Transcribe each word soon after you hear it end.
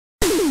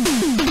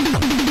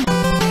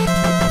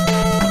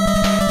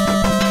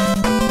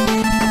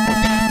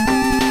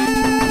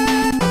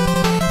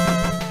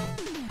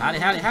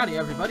Howdy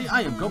everybody,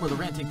 I am Gomer the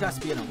Ranting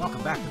Thespian and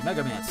welcome back to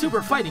Mega Man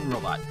Super Fighting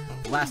Robot.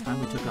 Last time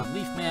we took on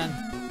Leaf Man,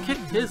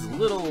 kicked his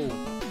little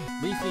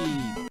leafy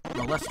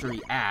molestery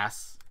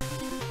ass,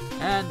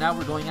 and now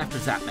we're going after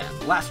ZAP Man,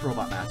 the last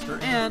Robot Master,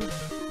 and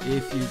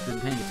if you've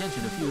been paying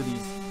attention, a few of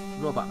these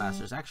Robot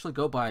Masters actually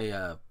go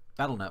by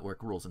Battle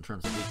Network rules in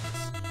terms of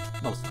weakness.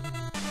 Most of them.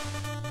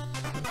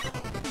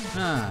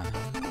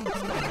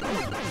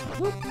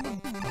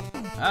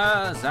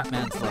 ZAP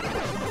Man's level.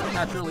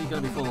 Naturally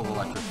gonna be full of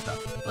electric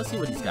stuff. Let's see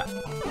what he's got.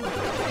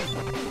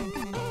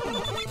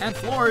 And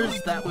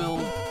floors that will...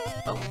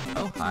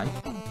 Oh, hi.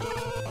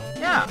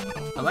 Yeah!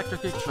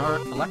 Electrically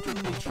charged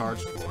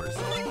floors.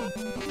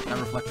 That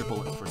reflector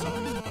bullets for some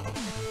reason.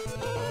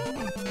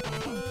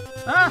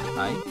 Ah,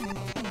 hi.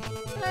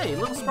 Hey,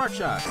 little spark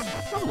shots.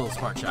 Love a little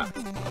spark shot.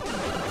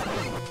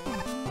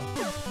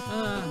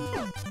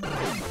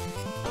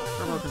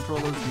 Turbo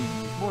controllers we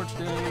use more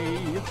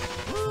today.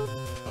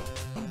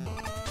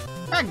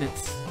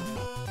 Magnets!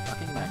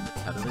 Fucking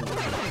magnets, how do they work?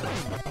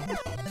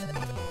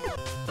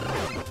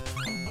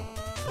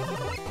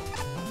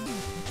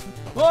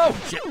 Whoa!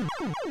 Shit!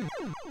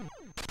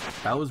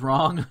 That was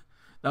wrong.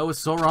 That was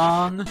so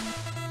wrong.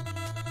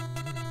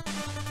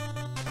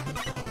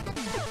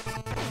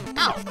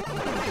 Ow!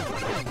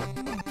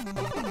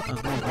 That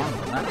was more wrong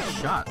than that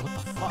shot. What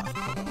the fuck?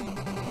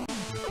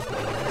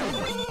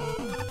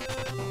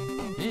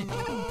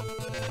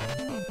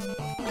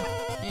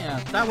 Yeah,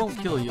 that won't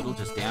kill you, it'll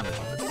just damage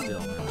you, but still,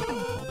 man.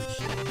 Holy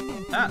shit.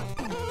 Ah!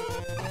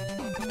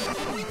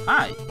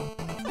 Hi! Oh,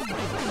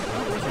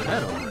 where's your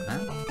head over it,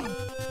 man?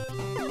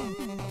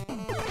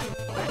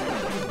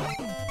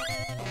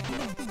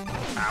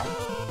 Ow.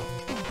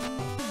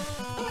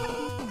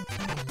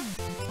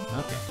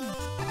 Okay.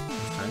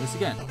 Let's try this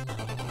again.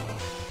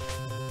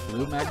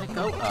 Blue magnet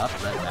go up,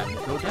 red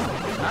magnet go down.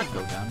 Do not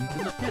go down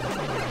into the pit.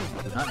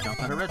 Do not jump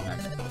at a red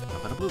magnet.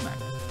 Jump at a blue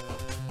magnet.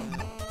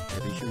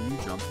 And be sure you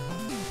jump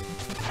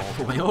all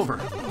the way over,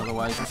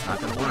 otherwise it's not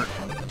gonna work.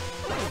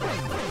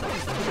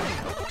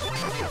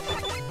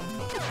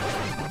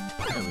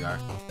 There we are.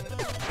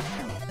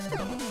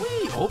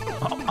 Whee!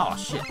 Oh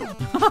shit.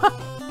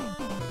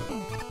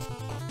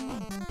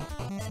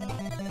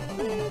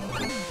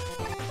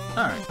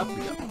 Alright, up we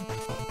go.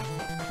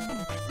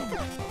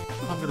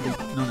 I'm gonna be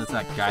known as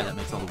that guy that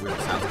makes all the weird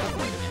sounds when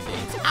Mega Man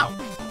games. Ow!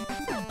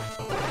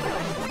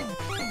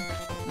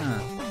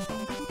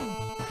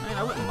 I mean,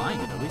 I wouldn't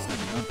mind it, at least I'd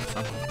be known for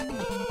something.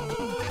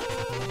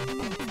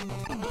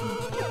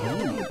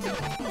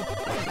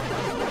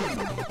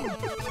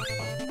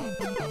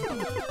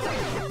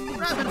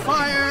 Rapid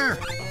fire!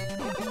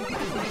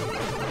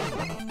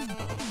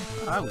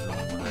 I was the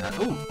only one that had.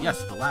 Oh,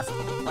 yes, the last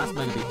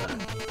Mega Beat better.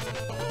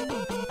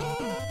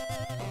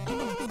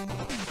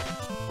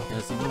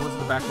 Yes, even the ones in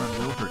the background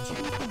will hurt you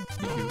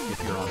if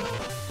you're on them.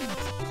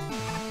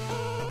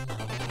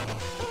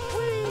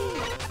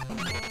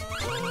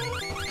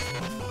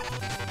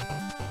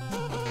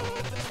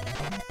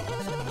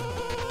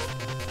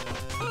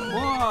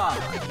 Whoa!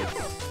 Yes.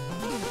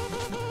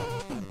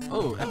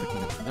 Oh, epic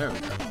maneuver. There we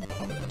go.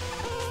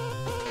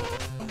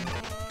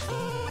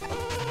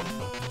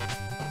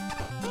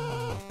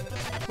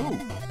 Ooh!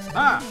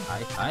 Ah!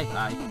 Hi.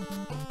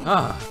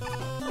 Ah!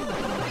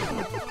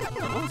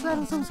 What was that?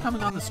 Someone's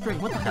coming on the string.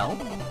 What the hell?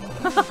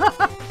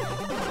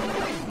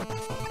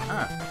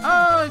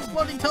 Oh,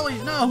 exploding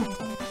toys! No!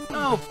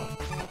 No!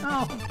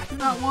 No! Do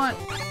not want!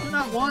 Do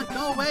not want!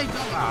 Go away!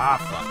 Go! Ah,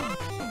 fuck!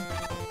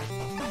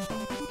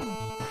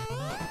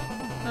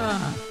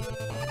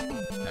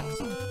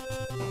 Excellent.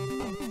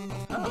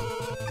 Oh.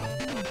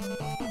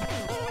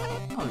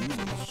 Oh, you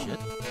little shit.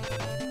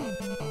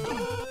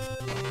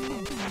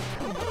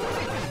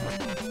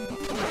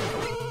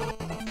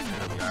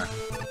 There we are.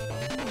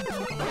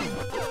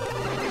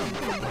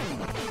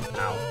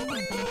 Ow.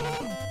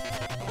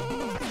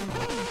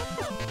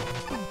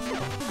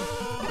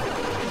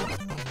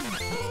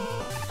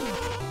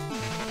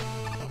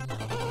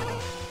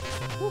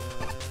 Whoop.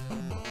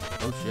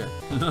 Oh shit.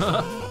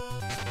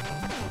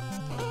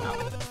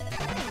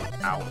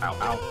 Ow, ow,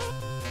 ow.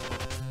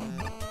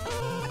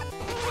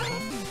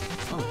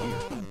 Oh dear.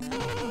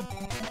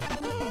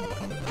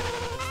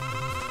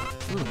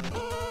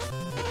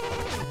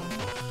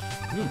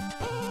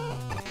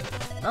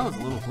 That was a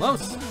little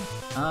close.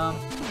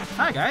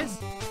 Hi guys.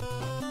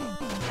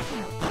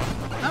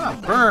 How about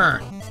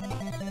burn?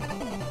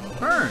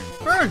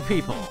 Burn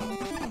people.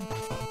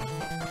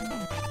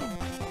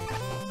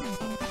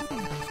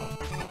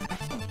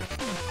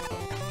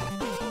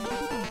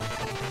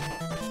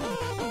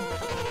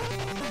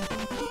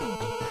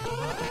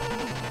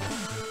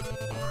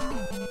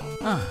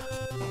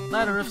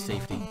 Ladder of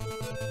safety.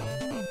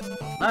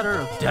 Ladder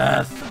of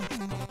death.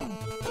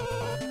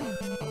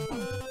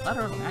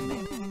 Ladder of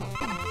magnet.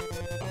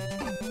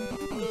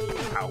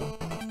 Ow.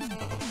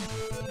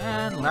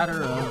 And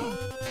ladder of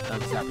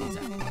zapping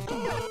zap.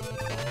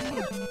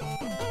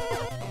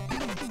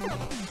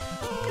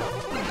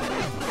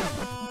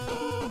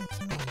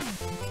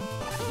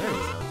 There you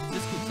go.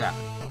 Just keep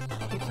zapping.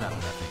 Keep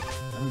zapping that thing.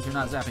 That means you're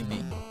not zapping me.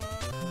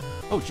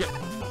 Oh shit.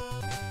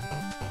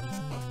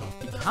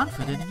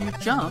 confident in your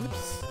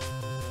jumps.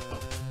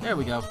 There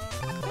we go.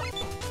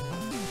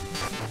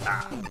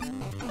 Ah.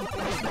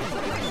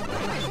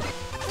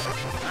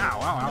 Ow,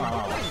 ow, ow,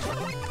 ow,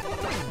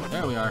 ow.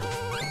 There we are.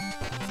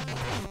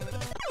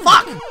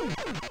 Fuck!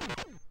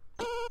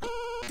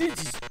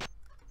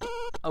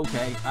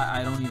 Okay,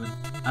 I don't even...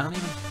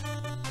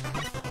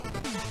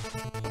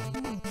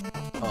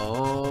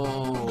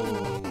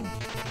 Oh.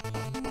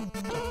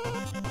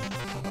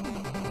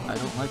 I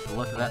don't like the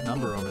look of that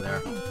number over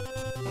there.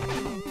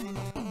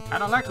 I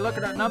don't like the look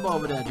of that number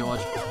over there,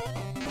 George.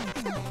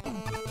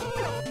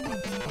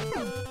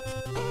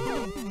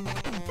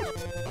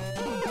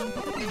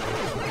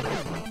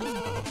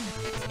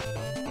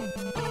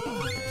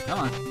 Come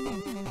on.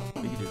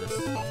 We can do this.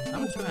 How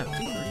much do I have?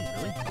 230,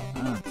 really?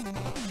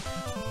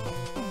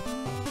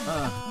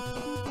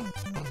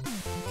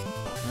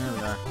 There we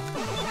are.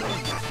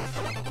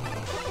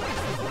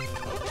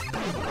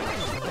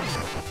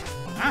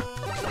 Ah!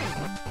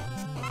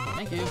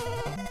 Thank you.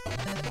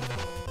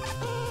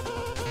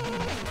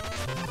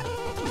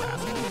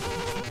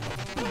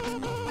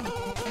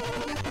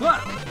 Ah!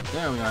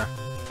 There we are.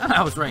 And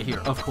I was right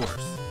here, of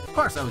course. Of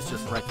course I was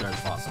just right there at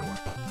the boss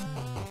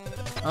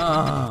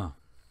door.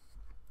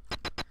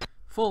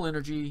 Full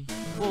energy,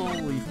 full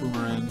leaf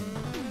boomerang.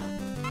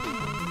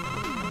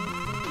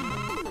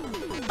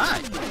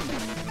 Hi!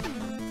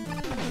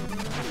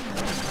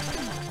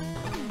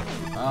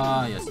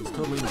 Ah, yes, he's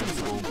totally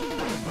invincible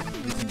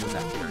using the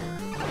ZAP barrier.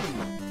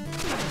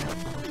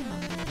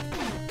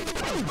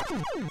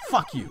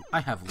 Fuck you,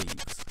 I have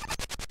leaves.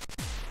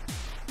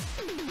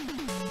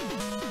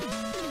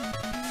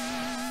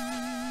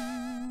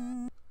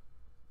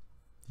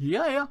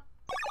 Yeah.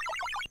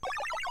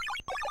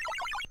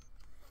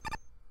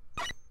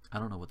 I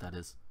don't know what that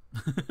is.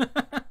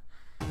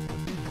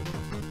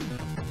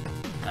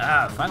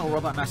 Final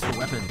Robot Master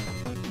Weapon.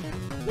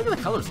 Look at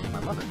the color scheme, I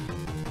love it.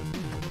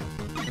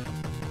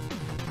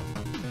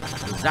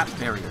 The ZAP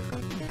barrier.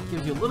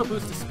 Gives you a little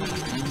boost of speed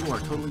and you are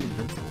totally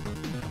invincible.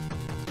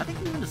 I think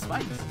even to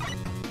spikes.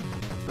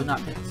 But not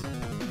hits.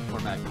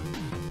 Or magnet.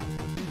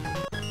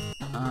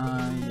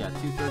 Yeah,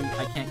 230.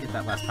 I can't get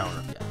that last power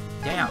up yet.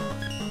 Damn!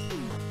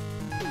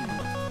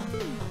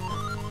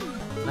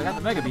 I got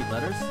the Mega Beat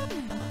letters.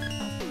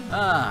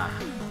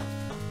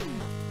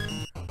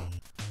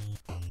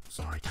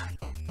 Story time.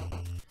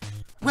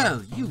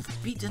 Well, you've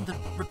beaten the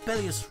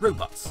rebellious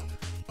robots,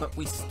 but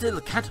we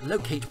still can't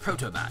locate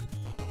Proto Man.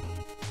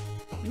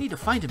 We need to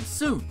find him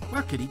soon.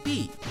 Where could he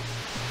be?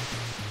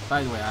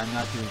 By the way, I'm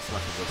not doing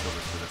selective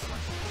voiceovers for this one.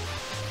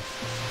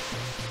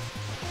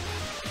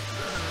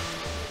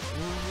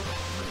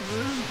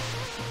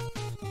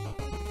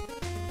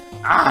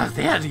 Ah,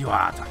 there you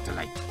are, Dr.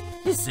 Light.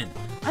 Listen,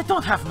 I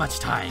don't have much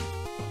time.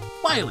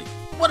 Wily,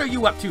 what are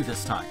you up to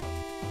this time?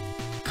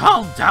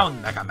 Calm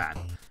down, Mega Man.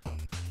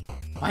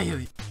 Why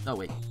have you... Oh,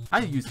 wait.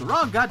 I used the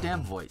wrong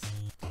goddamn voice.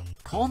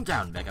 Calm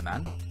down, Mega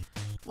Man.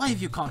 Why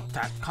have you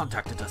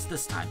contacted us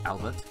this time,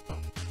 Albert?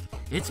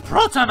 It's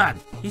Proto Man!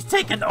 He's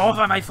taken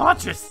over my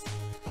fortress!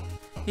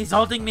 He's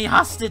holding me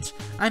hostage!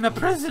 I'm a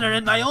prisoner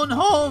in my own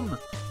home!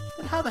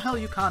 Then how the hell are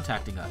you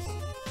contacting us?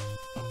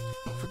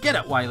 Forget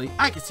it, Wily.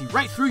 I can see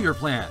right through your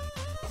plan.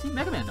 See,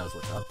 Mega Man knows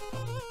what's up.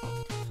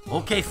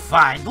 Okay,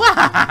 fine.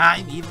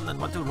 I'm evil and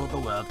want to rule the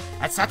world,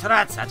 etc.,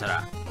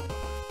 etc.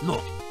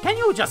 Look, can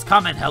you just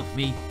come and help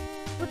me?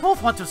 We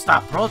both want to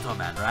stop Proto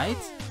Man, right?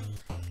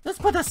 Let's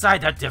put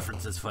aside our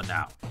differences for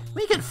now.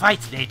 We can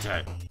fight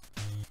later.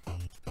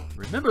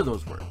 Remember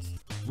those words.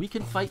 We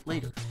can fight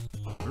later.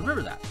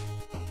 Remember that.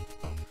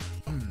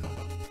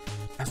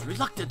 As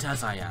reluctant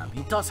as I am,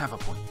 he does have a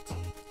point.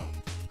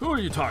 Who are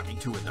you talking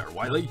to in there,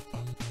 Wily?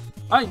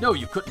 I know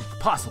you couldn't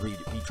possibly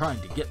be trying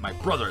to get my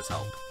brother's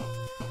help.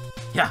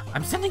 Yeah,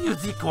 I'm sending you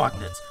the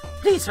coordinates.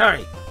 Please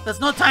hurry. There's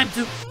no time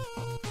to...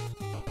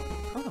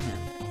 Proto Man.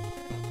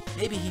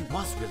 Maybe he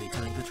was really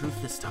telling the truth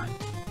this time.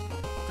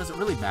 Does it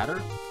really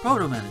matter?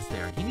 Proto Man is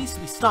there. He needs to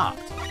be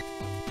stopped.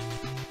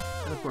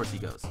 And of course he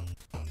goes.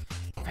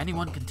 If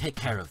anyone can take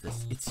care of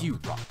this, it's you,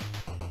 Rock.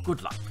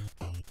 Good luck.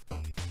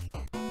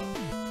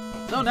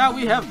 So now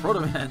we have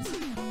Proto Man's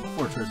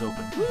fortress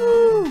open.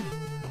 Woo!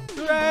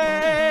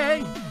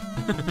 Hooray!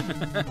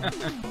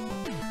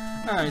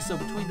 Alright, so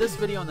between this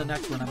video and the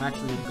next one, I'm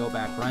actually going to go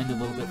back, grind a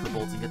little bit for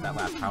bolts and get that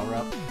last power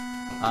up.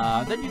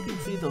 Then you can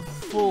see the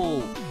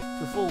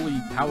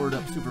fully powered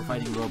up super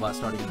fighting robot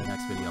starting in the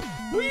next video.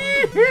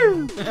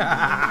 Woohoo!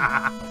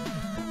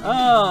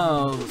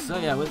 Oh, so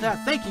yeah, with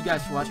that, thank you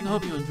guys for watching. I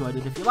hope you enjoyed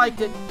it. If you liked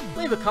it,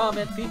 leave a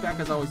comment. Feedback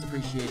is always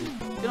appreciated.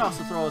 You can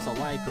also throw us a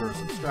like or a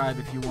subscribe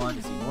if you want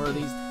to see more of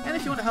these. And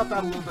if you want to help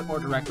out a little bit more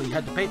directly,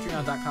 head to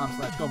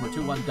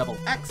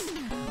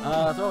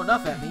patreon.com/Gomer21XX. Throw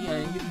enough at me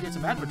and you can get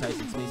some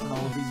advertising space in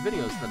all of these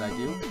videos that I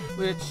do,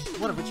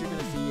 one of which you're going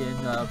to see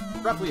in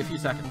roughly a few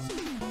seconds.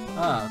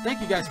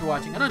 Thank you guys for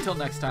watching, and until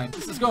next time,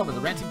 this is Gomer, the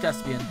Ranting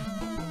Thespian,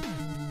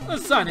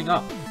 signing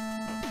off.